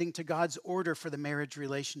submitting to God's order for the marriage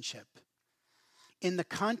relationship. In the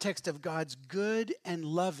context of God's good and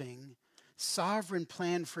loving, sovereign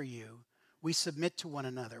plan for you, we submit to one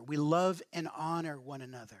another. We love and honor one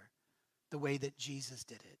another the way that Jesus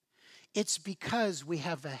did it. It's because we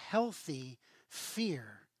have a healthy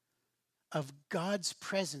fear of God's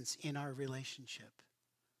presence in our relationship.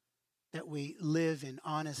 that we live in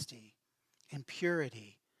honesty and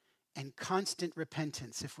purity and constant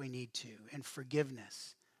repentance if we need to, and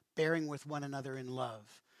forgiveness, bearing with one another in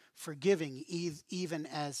love, forgiving even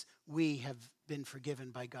as we have been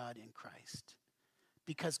forgiven by God in Christ.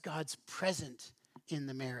 Because God's present in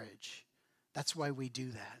the marriage. That's why we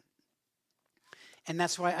do that. And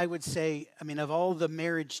that's why I would say, of all the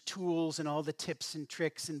marriage tools and all the tips and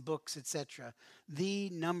tricks and books, etc., the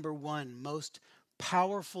number one most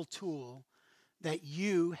powerful tool that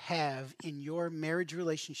you have in your marriage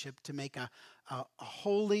relationship to make a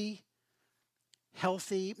holy,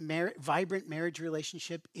 healthy, vibrant marriage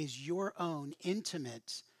relationship is your own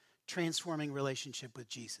intimate, transforming relationship with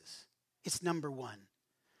Jesus. It's number one.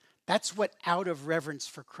 That's what out of reverence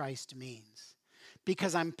for Christ means.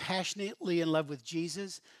 Because I'm passionately in love with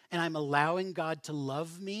Jesus and I'm allowing God to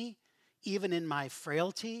love me, even in my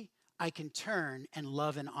frailty, I can turn and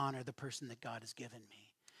love and honor the person that God has given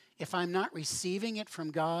me. If I'm not receiving it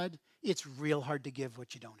from God, it's real hard to give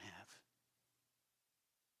what you don't have.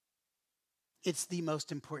 It's the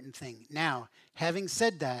most important thing. Now, having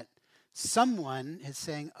said that, someone is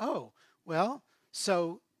saying, oh, well,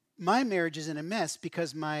 so my marriage is in a mess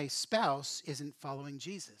because my spouse isn't following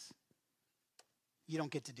Jesus. You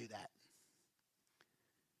don't get to do that.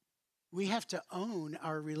 We have to own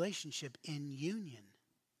our relationship in union.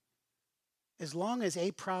 As long as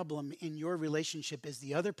a problem in your relationship is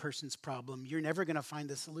the other person's problem, you're never going to find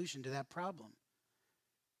the solution to that problem.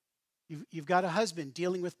 You've got a husband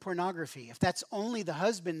dealing with pornography. If that's only the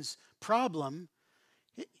husband's problem,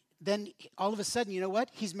 then all of a sudden, you know what?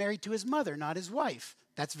 He's married to his mother, not his wife.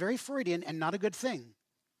 That's very Freudian and not a good thing.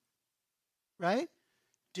 Right?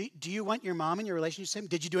 Do you want your mom in your relationship saying,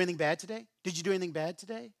 did you do anything bad today? Did you do anything bad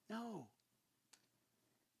today? No.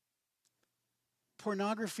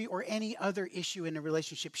 Pornography or any other issue in a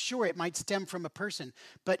relationship, sure, it might stem from a person,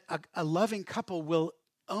 but a loving couple will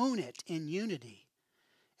own it in unity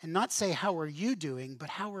and not say, how are you doing, but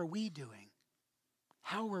how are we doing?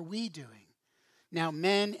 How are we doing? Now,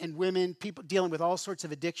 men and women, people dealing with all sorts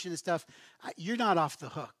of addiction and stuff, you're not off the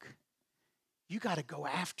hook. You got to go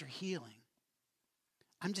after healing.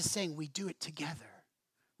 I'm just saying we do it together.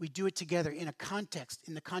 We do it together in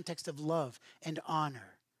the context of love and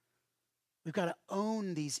honor. We've got to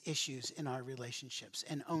own these issues in our relationships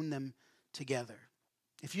and own them together.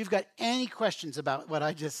 If you've got any questions about what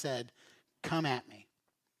I just said, come at me.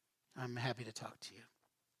 I'm happy to talk to you.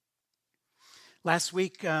 Last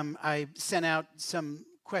week, I sent out some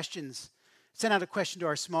questions, sent out a question to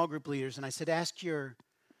our small group leaders, and I said, ask the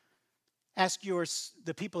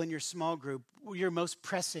people in your small group your most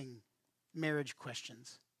pressing marriage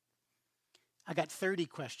questions. I got 30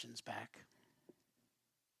 questions back.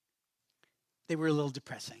 They were a little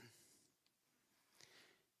depressing.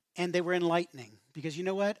 And they were enlightening because you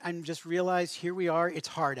know what? I just realized here we are, it's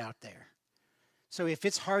hard out there. So if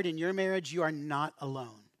it's hard in your marriage, you are not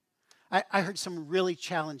alone. I heard some really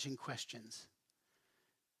challenging questions.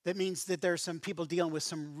 That means that there are some people dealing with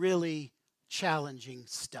some really challenging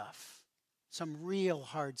stuff, some real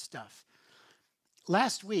hard stuff.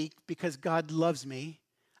 Last week, because God loves me,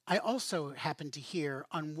 I also happened to hear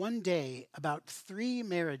on one day about 3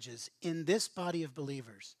 marriages in this body of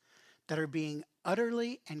believers that are being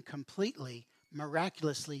utterly and completely,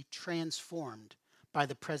 miraculously transformed by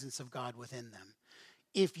the presence of God within them.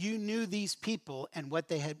 If you knew these people and what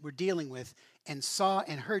they were dealing with and saw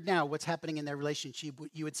and heard now what's happening in their relationship,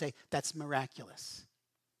 you would say, that's miraculous.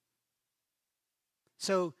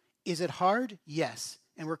 So is it hard? Yes.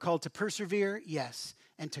 And we're called to persevere? Yes.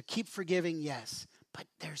 And to keep forgiving? Yes. But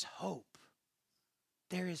there's hope.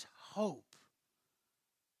 There is hope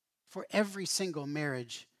for every single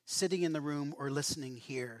marriage sitting in the room or listening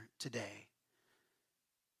here today.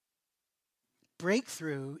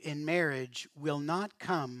 Breakthrough in marriage will not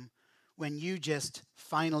come when you just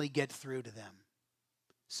finally get through to them.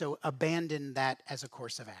 So abandon that as a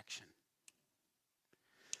course of action.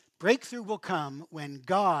 Breakthrough will come when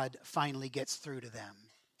God finally gets through to them.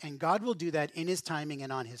 And God will do that in his timing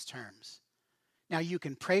and on his terms. Now, you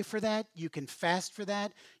can pray for that. You can fast for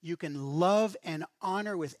that. You can love and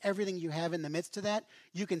honor with everything you have in the midst of that.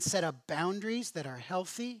 You can set up boundaries that are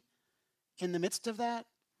healthy in the midst of that.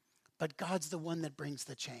 But God's the one that brings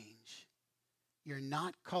the change. You're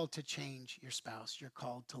not called to change your spouse. You're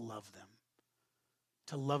called to love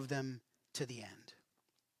them to the end,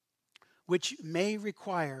 which may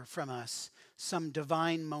require from us some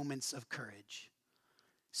divine moments of courage.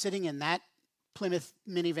 Sitting in that Plymouth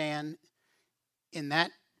minivan in that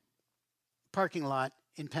parking lot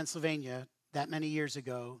in Pennsylvania that many years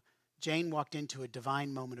ago, Jane walked into a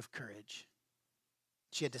divine moment of courage.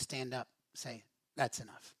 She had to stand up and say, that's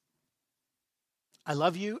enough. I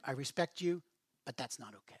love you, I respect you, but that's not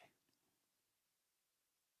okay.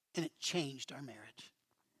 And it changed our marriage.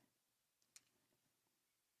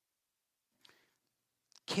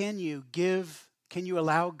 Can you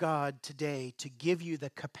allow God today to give you the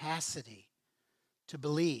capacity to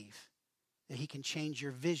believe that he can change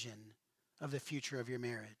your vision of the future of your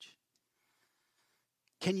marriage?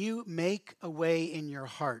 Can you make a way in your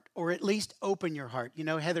heart, or at least open your heart? You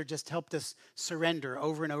know, Heather just helped us surrender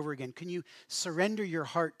over and over again. Can you surrender your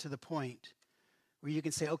heart to the point where you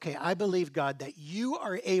can say, okay, I believe, God, that you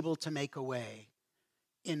are able to make a way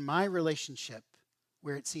in my relationship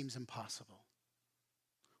where it seems impossible?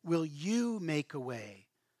 Will you make a way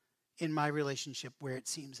in my relationship where it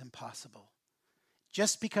seems impossible?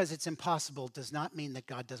 Just because it's impossible does not mean that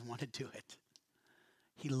God doesn't want to do it.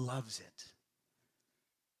 He loves it.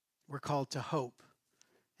 We're called to hope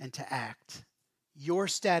and to act. Your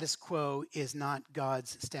status quo is not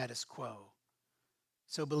God's status quo.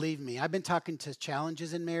 So believe me, I've been talking to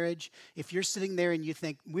challenges in marriage. If you're sitting there and you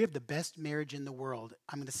think, we have the best marriage in the world,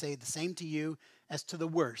 I'm going to say the same to you as to the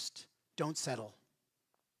worst. Don't settle.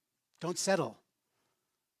 Don't settle.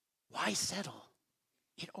 Why settle?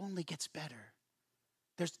 It only gets better.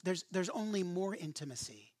 There's only more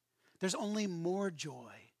intimacy. There's only more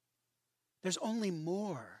joy. There's only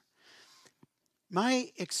more. My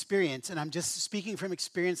experience, and I'm just speaking from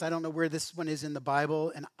experience, I don't know where this one is in the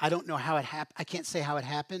Bible, and I don't know how it happened. I can't say how it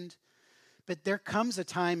happened, but there comes a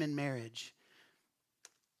time in marriage,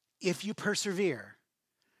 if you persevere,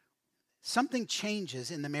 something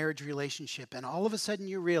changes in the marriage relationship, and all of a sudden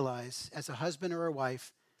you realize, as a husband or a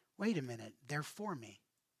wife, wait a minute, they're for me.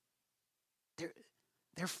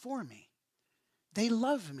 They're for me. They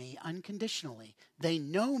love me unconditionally. They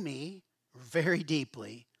know me very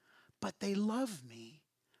deeply, but they love me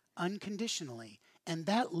unconditionally. And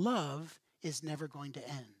that love is never going to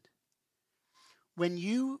end. When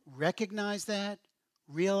you recognize that,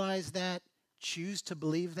 realize that, choose to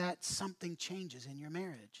believe that, something changes in your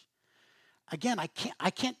marriage. Again, I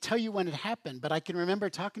can't tell you when it happened, but I can remember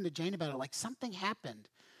talking to Jane about it, like something happened.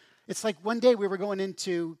 It's like one day we were going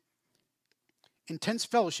into intense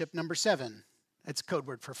fellowship number 7. It's code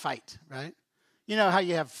word for fight, right? You know how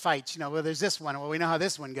you have fights, well, there's this one. Well, we know how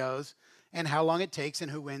this one goes and how long it takes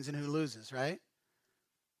and who wins and who loses, right?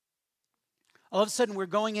 All of a sudden, we're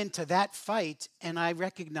going into that fight, and I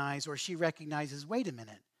recognize, or she recognizes, wait a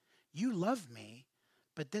minute, you love me,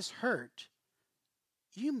 but this hurt,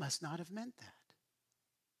 you must not have meant that.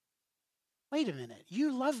 Wait a minute,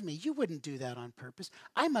 you love me, you wouldn't do that on purpose.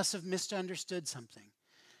 I must have misunderstood something.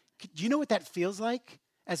 Do you know what that feels like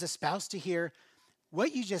as a spouse to hear,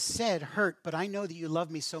 what you just said hurt, but I know that you love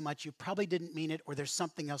me so much, you probably didn't mean it, or there's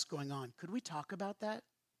something else going on. Could we talk about that?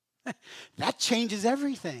 That changes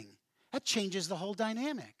everything. That changes the whole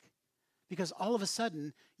dynamic. Because all of a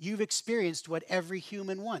sudden, you've experienced what every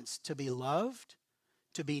human wants, to be loved,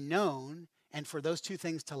 to be known, and for those two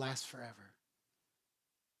things to last forever.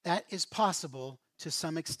 That is possible to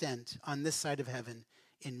some extent on this side of heaven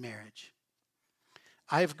in marriage.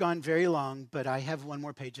 I've gone very long, but I have one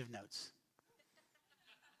more page of notes.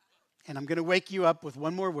 And I'm going to wake you up with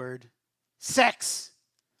one more word. Sex.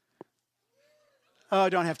 Oh, I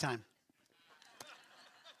don't have time.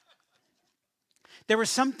 There were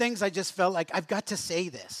some things I just felt like I've got to say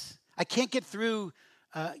this. I can't get through,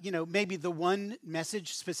 maybe the one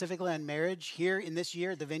message specifically on marriage here in this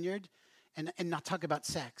year at the Vineyard and not talk about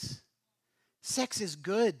sex. Sex is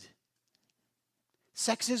good.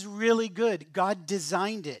 Sex is really good. God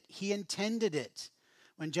designed it. He intended it.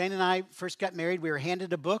 When Jane and I first got married, we were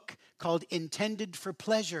handed a book called Intended for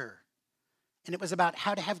Pleasure. And it was about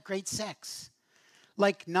how to have great sex.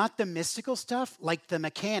 Like not the mystical stuff, like the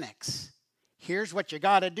mechanics. Here's what you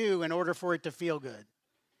got to do in order for it to feel good.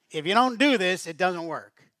 If you don't do this, it doesn't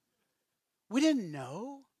work. We didn't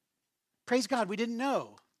know. Praise God, we didn't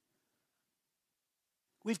know.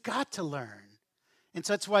 We've got to learn. And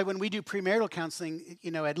so that's why when we do premarital counseling,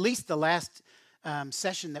 at least the last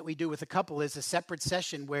session that we do with a couple is a separate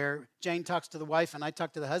session where Jane talks to the wife and I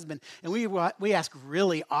talk to the husband, and we ask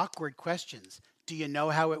really awkward questions. Do you know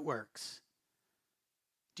how it works?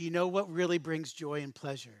 Do you know what really brings joy and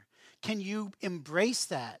pleasure? Can you embrace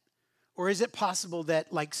that? Or is it possible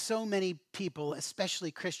that, like so many people,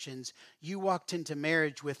 especially Christians, you walked into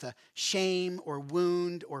marriage with a shame or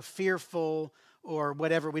wound or fearful or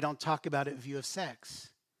whatever we don't talk about it view of sex?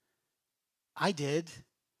 I did.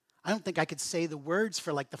 I don't think I could say the words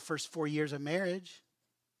for like the first 4 years of marriage.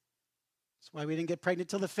 That's why we didn't get pregnant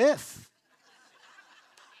till the 5th.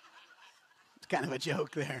 It's kind of a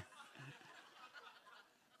joke there.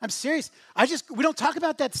 I'm serious. We don't talk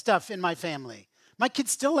about that stuff in my family. My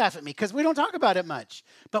kids still laugh at me because we don't talk about it much.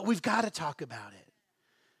 But we've got to talk about it.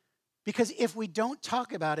 Because if we don't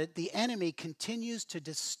talk about it, the enemy continues to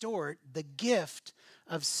distort the gift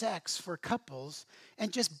of sex for couples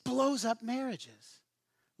and just blows up marriages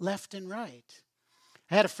left and right.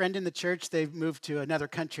 I had a friend in the church. They've moved to another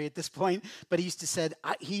country at this point, but he used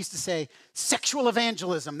to say, sexual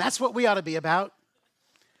evangelism. That's what we ought to be about.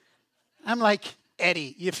 I'm like,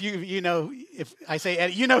 Eddie, if I say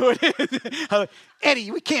Eddie, you know who it is.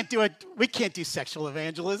 Eddie, we can't do sexual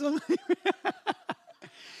evangelism.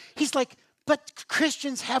 He's like, but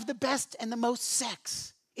Christians have the best and the most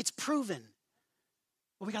sex. It's proven.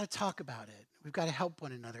 Well, we got to talk about it. We've got to help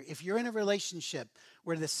one another. If you're in a relationship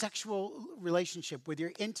where the sexual relationship with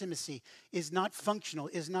your intimacy is not functional,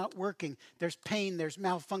 is not working, there's pain, there's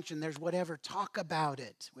malfunction, there's whatever, talk about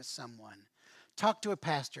it with someone. Talk to a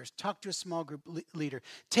pastor. Talk to a small group leader.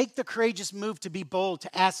 Take the courageous move to be bold,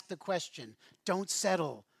 to ask the question. Don't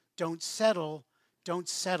settle. Don't settle. Don't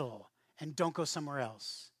settle. And don't go somewhere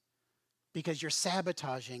else. Because you're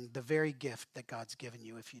sabotaging the very gift that God's given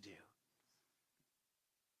you if you do.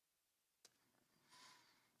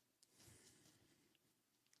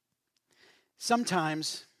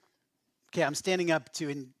 Sometimes, okay, I'm standing up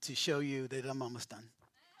to show you that I'm almost done.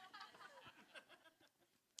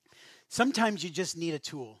 Sometimes you just need a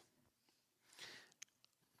tool.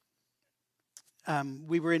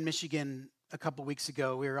 We were in Michigan a couple weeks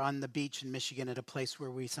ago. We were on the beach in Michigan at a place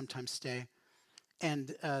where we sometimes stay.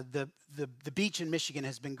 And the beach in Michigan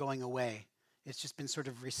has been going away. It's just been sort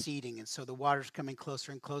of receding. And so the water's coming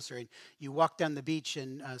closer and closer. And you walk down the beach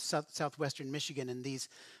in southwestern Michigan, and these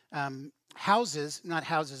houses, not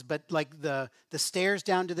houses, but like the stairs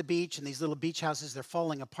down to the beach and these little beach houses, they're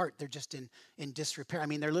falling apart. They're just in disrepair. I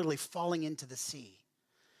mean, they're literally falling into the sea.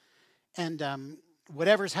 And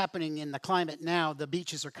whatever's happening in the climate now, the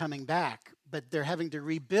beaches are coming back, but they're having to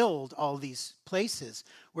rebuild all these places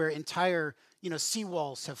where entire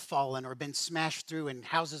seawalls have fallen or been smashed through and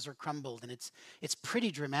houses are crumbled, and it's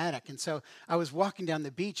pretty dramatic. And so I was walking down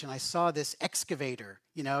the beach and I saw this excavator.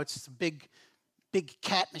 It's a big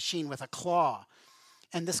cat machine with a claw.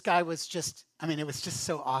 And this guy was it was just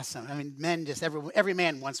so awesome. I mean, every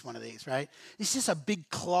man wants one of these, right? It's just a big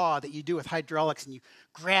claw that you do with hydraulics, and you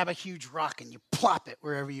grab a huge rock and you plop it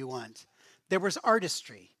wherever you want. There was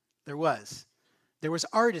artistry. There was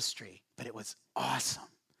artistry, but it was awesome.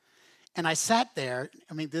 And I sat there.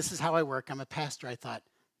 I mean, this is how I work. I'm a pastor. I thought,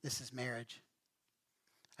 this is marriage.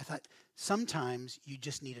 I thought, sometimes you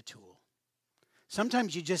just need a tool.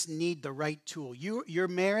 Sometimes you just need the right tool. Your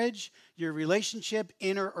marriage, your relationship,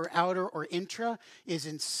 inner or outer or intra, is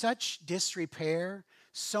in such disrepair,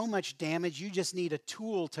 so much damage. You just need a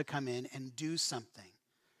tool to come in and do something.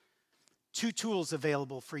 2 tools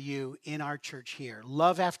available for you in our church here.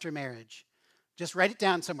 Love after marriage. Just write it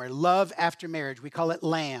down somewhere. Love after marriage. We call it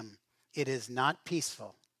LAM. It is not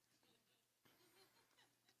peaceful.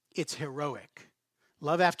 It's heroic.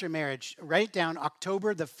 Love after marriage. Write it down.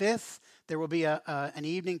 October the 5th. There will be an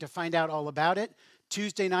evening to find out all about it.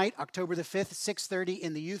 Tuesday night, October the 5th, 6:30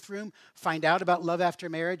 in the youth room. Find out about Love After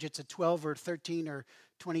Marriage. It's a 12 or 13 or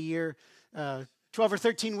 20-year, 12 or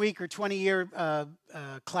 13 week or 20-year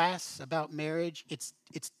class about marriage. It's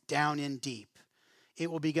down in deep. It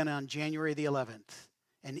will begin on January the 11th,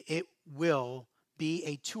 and it will be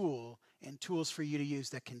a tool and tools for you to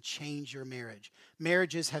use that can change your marriage.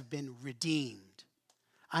 Marriages have been redeemed.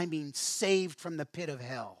 I mean, saved from the pit of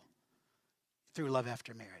hell through Love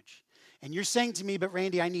After Marriage. And you're saying to me, but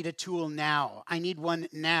Randy, I need a tool now. I need one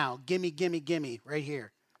now. Gimme, right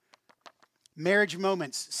here. Marriage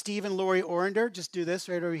Moments. Steve and Lori Orender, just do this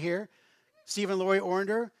right over here. Steve and Lori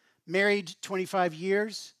Orender, married 25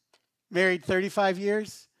 years, married 35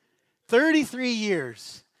 years, 33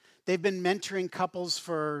 years. They've been mentoring couples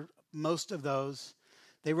for most of those.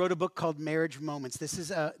 They wrote a book called Marriage Moments. This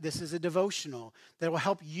is a devotional that will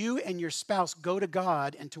help you and your spouse go to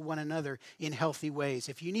God and to one another in healthy ways.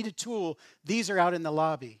 If you need a tool, these are out in the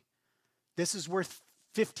lobby. This is worth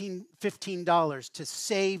 $15 to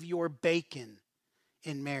save your bacon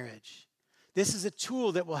in marriage. This is a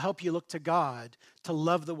tool that will help you look to God to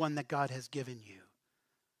love the one that God has given you.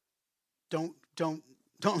 Don't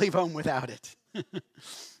leave home without it.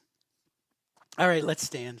 All right, let's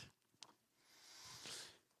stand.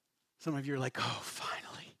 Some of you are like, oh,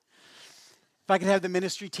 finally. If I could have the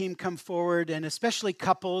ministry team come forward, and especially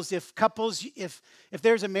couples. If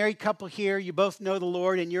there's a married couple here, you both know the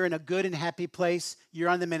Lord, and you're in a good and happy place, you're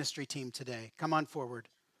on the ministry team today. Come on forward.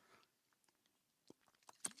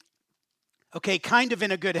 Okay, kind of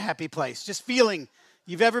in a good, happy place. Just feeling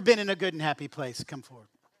you've ever been in a good and happy place. Come forward.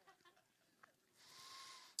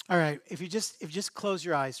 All right, if you just close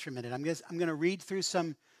your eyes for a minute, I'm going to read through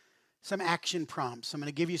some action prompts. I'm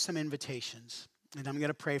going to give you some invitations, and I'm going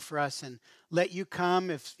to pray for us and let you come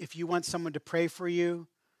if you want someone to pray for you.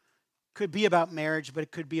 Could be about marriage, but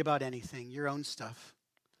it could be about anything, your own stuff.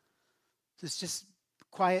 So it's just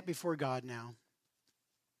quiet before God now.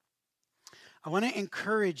 I want to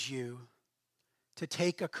encourage you to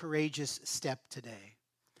take a courageous step today.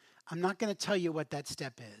 I'm not going to tell you what that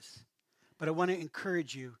step is, but I want to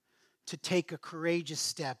encourage you to take a courageous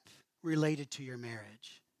step related to your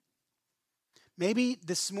marriage. Maybe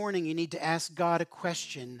this morning you need to ask God a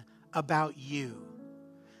question about you.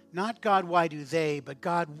 Not God, why do they, but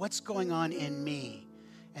God, what's going on in me?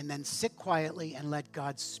 And then sit quietly and let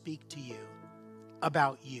God speak to you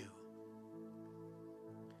about you.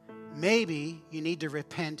 Maybe you need to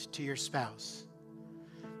repent to your spouse.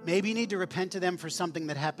 Maybe you need to repent to them for something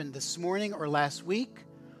that happened this morning or last week,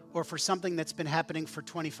 or for something that's been happening for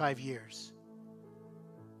 25 years.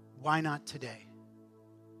 Why not today?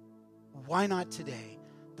 Why not today?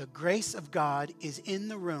 The grace of God is in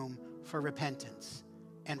the room for repentance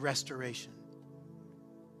and restoration.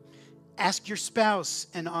 Ask your spouse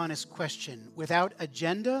an honest question without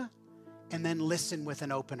agenda, and then listen with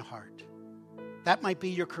an open heart. That might be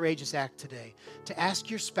your courageous act today. To ask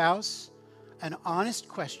your spouse an honest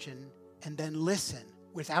question and then listen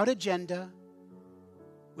without agenda,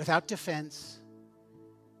 without defense.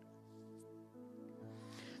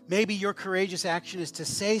 Maybe your courageous action is to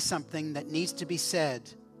say something that needs to be said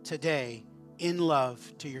today in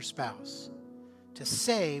love to your spouse. To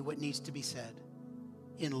say what needs to be said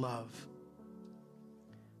in love.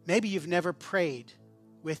 Maybe you've never prayed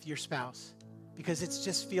with your spouse because it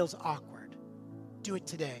just feels awkward. Do it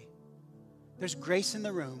today. There's grace in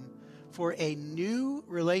the room for a new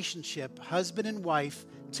relationship, husband and wife,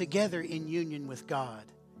 together in union with God.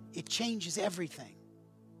 It changes everything.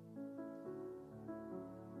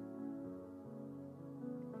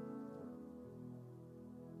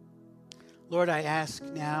 Lord, I ask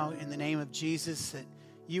now in the name of Jesus that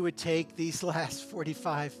you would take these last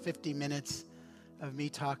 45, 50 minutes of me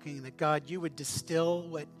talking, that God, you would distill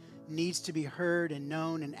what needs to be heard and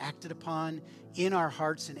known and acted upon in our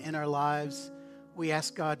hearts and in our lives. We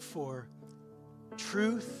ask God for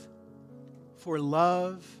truth, for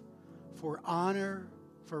love, for honor,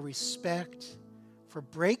 for respect, for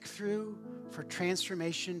breakthrough, for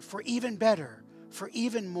transformation, for even better, for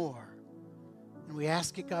even more. And we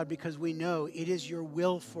ask it, God, because we know it is your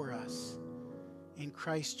will for us in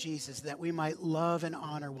Christ Jesus that we might love and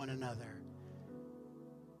honor one another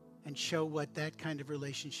and show what that kind of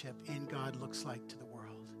relationship in God looks like to the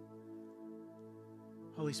world.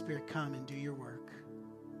 Holy Spirit, come and do your work.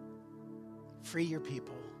 Free your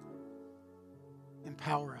people.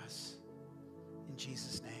 Empower us. In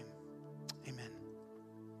Jesus' name, amen.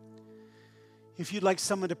 If you'd like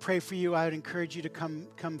someone to pray for you, I would encourage you to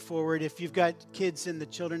come forward. If you've got kids in the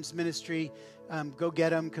children's ministry, go get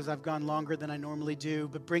them because I've gone longer than I normally do.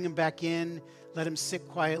 But bring them back in. Let them sit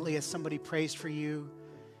quietly as somebody prays for you.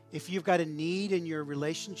 If you've got a need in your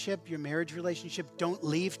relationship, your marriage relationship, don't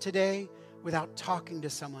leave today without talking to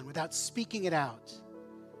someone, without speaking it out.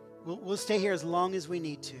 We'll stay here as long as we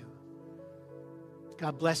need to.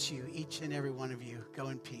 God bless you, each and every one of you. Go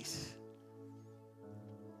in peace.